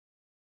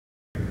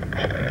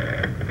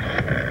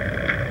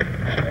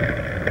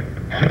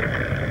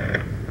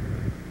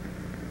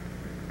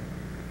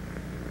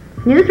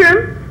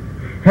Newsroom?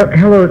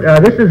 Hello,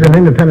 this is an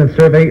independent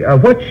survey.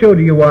 What show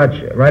do you watch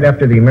right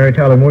after the Mary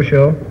Tyler Moore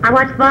show? I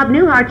watch the Bob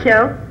Newhart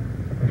show.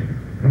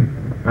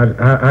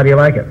 How do you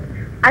like it?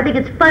 I think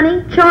it's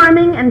funny,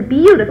 charming, and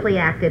beautifully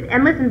acted.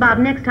 And listen, Bob,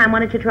 next time, why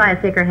don't you try a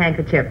thicker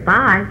handkerchief?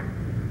 Bye.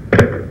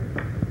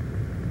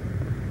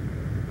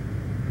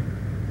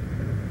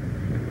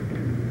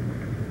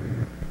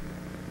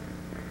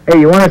 Hey,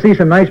 you want to see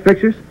some nice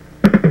pictures?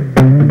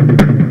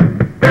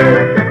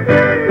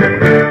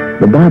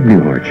 The Bob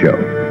Newhart Show.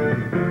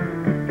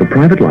 The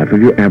private life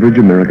of your average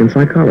American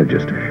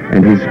psychologist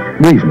and his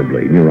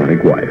reasonably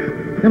neurotic wife.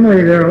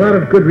 Emily, there are a lot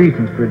of good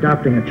reasons for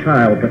adopting a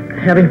child, but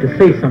having to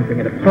say something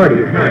at a party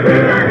is not...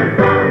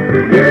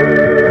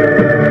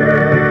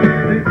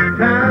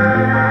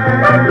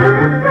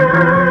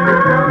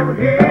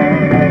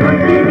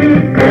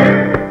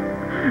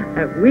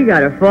 We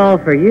got a fall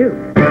for you.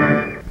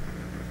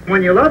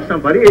 When you love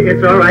somebody,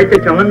 it's all right to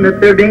tell them that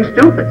they're being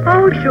stupid.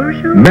 Oh, sure.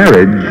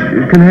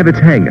 Marriage can have its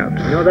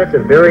hang-ups. You know, that's a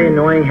very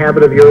annoying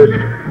habit of yours.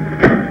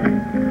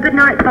 Good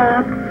night,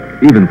 Bob.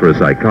 Even for a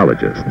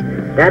psychologist.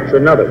 That's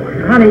another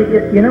one. Honey,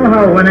 you know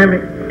how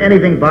whenever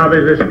anything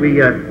bothers us,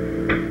 we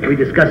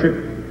discuss it?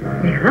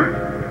 Yeah?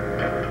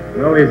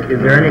 Well, is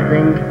there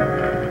anything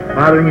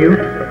bothering you?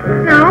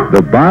 No.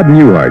 The Bob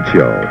Newhart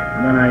Show.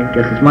 Then I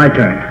guess it's my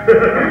turn.